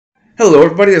Hello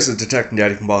everybody, this is Detective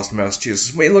Daddy from Boston,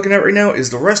 Massachusetts. What you're looking at right now is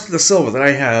the rest of the silver that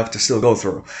I have to still go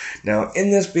through. Now,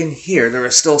 in this bin here, there are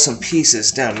still some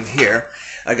pieces down in here.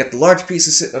 I got the large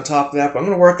pieces sitting on top of that, but I'm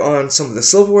going to work on some of the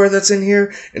silverware that's in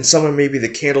here, and some of maybe the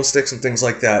candlesticks and things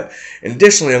like that. And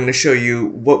additionally, I'm going to show you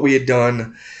what we had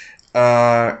done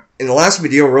in the last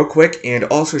video real quick, and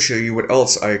also show you what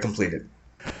else I completed.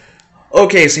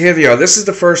 Okay, so here they are. This is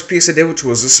the first piece I did, which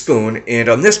was a spoon. And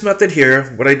on this method here,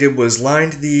 what I did was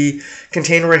lined the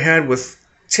container I had with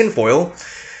tinfoil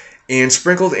and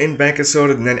sprinkled in baking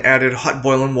soda and then added hot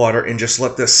boiling water and just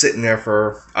let this sit in there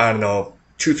for, I don't know,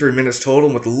 2-3 minutes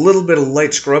total with a little bit of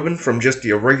light scrubbing from just the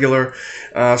irregular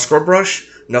scrub brush.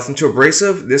 Nothing too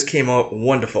abrasive. This came out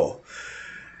wonderful.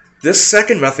 This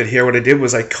second method here, what I did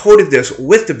was I coated this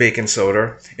with the baking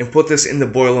soda and put this in the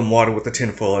boiling water with the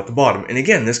tinfoil at the bottom. And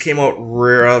again, this came out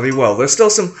really well. There's still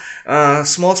some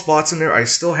small spots in there I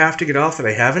still have to get off that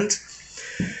I haven't.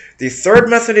 The third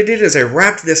method I did is I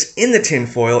wrapped this in the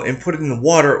tinfoil and put it in the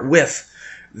water with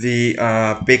the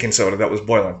baking soda that was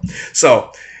boiling.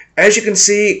 So, as you can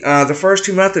see, the first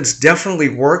two methods definitely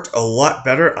worked a lot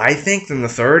better, I think, than the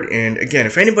third. And again,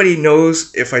 if anybody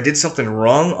knows if I did something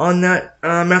wrong on that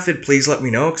method, please let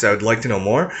me know, because I would like to know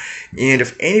more. And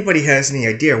if anybody has any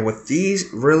idea what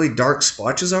these really dark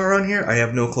splotches are on here, I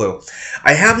have no clue.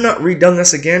 I have not redone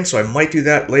this again, so I might do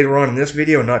that later on in this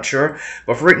video, not sure.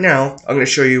 But for right now, I'm going to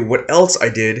show you what else I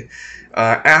did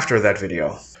after that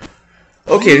video.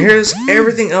 Okay, here's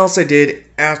everything else I did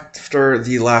after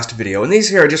the last video. And these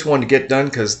here I just wanted to get done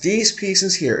because these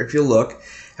pieces here, if you look,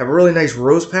 have a really nice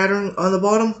rose pattern on the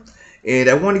bottom. And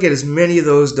I want to get as many of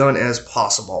those done as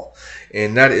possible.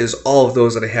 And that is all of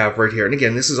those that I have right here. And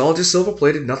again, this is all just silver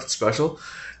plated, nothing special.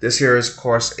 This here is, of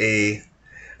course, a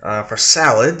for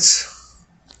salads.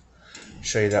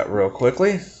 Show you that real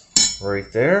quickly.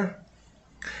 Right there.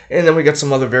 And then we got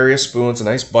some other various spoons, a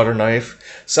nice butter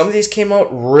knife. Some of these came out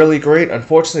really great.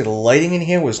 Unfortunately, the lighting in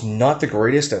here was not the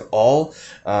greatest at all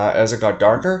as it got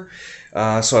darker.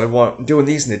 So I'm doing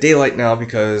these in the daylight now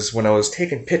because when I was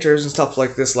taking pictures and stuff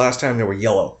like this last time, they were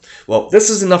yellow. Well, this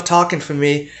is enough talking for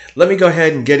me. Let me go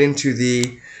ahead and get into the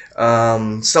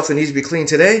stuff that needs to be cleaned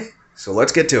today. So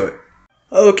let's get to it.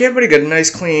 Okay, everybody, got a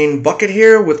nice clean bucket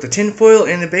here with the tinfoil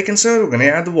and the baking soda. We're going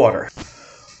to add the water.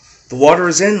 The water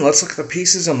is in. Let's look at the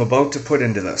pieces I'm about to put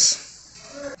into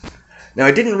this. Now,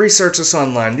 I didn't research this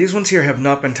online. These ones here have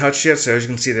not been touched yet, so as you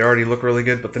can see, they already look really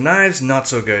good, but the knives, not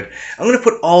so good. I'm going to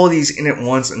put all of these in at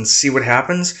once and see what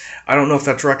happens. I don't know if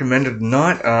that's recommended or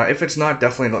not. If it's not,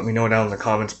 definitely let me know down in the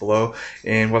comments below,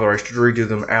 and whether I should redo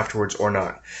them afterwards or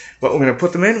not. But we're going to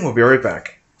put them in. We'll be right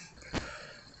back.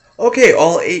 Okay,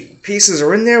 all 8 pieces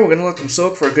are in there. We're going to let them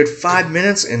soak for a good 5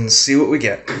 minutes and see what we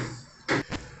get.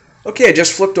 Okay, I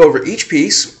just flipped over each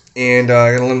piece, and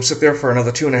I'm going to let them sit there for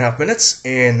another 2.5 minutes,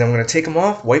 and then I'm going to take them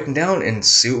off, wipe them down, and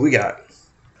see what we got.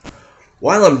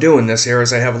 While I'm doing this here,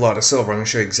 as I have a lot of silver, I'm going to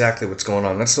show you exactly what's going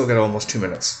on. That's still got almost 2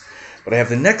 minutes. But I have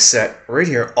the next set right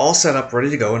here, all set up,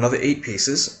 ready to go, another 8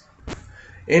 pieces.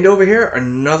 And over here,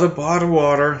 another bottle of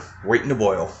water waiting to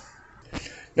boil.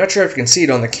 Not sure if you can see it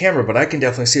on the camera, but I can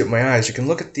definitely see it with my eyes. You can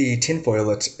look at the tinfoil,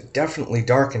 that's definitely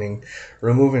darkening,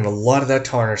 removing a lot of that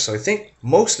tarnish. So I think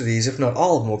most of these, if not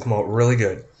all of them, will come out really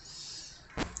good.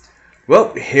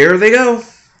 Well, here they go.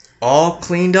 All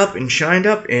cleaned up and shined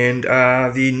up. And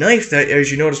the knife that,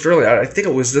 as you noticed earlier, I think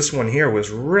it was this one here, was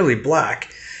really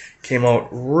black. Came out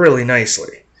really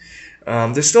nicely.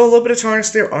 There's still a little bit of tarnish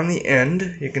there on the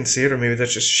end. You can see it, or maybe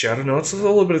that's just a shadow. No, it's a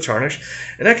little bit of tarnish.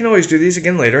 And I can always do these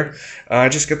again later.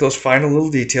 Just get those final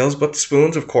little details. But the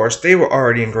spoons, of course, they were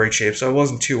already in great shape, so I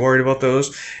wasn't too worried about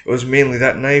those. It was mainly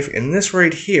that knife. And this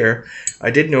right here, I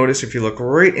did notice, if you look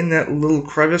right in that little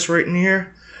crevice right in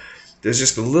here, there's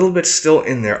just a little bit still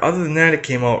in there. Other than that, it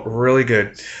came out really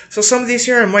good. So some of these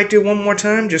here I might do one more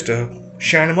time just to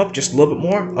shine them up just a little bit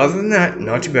more. Other than that,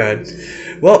 not too bad.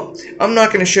 Well, I'm not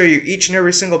going to show you each and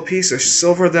every single piece of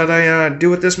silver that I do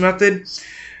with this method.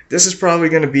 This is probably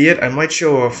going to be it. I might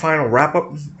show a final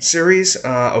wrap-up series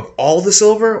of all the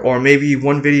silver, or maybe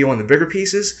one video on the bigger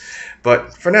pieces.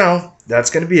 But for now, that's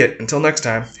going to be it. Until next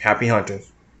time, happy hunting.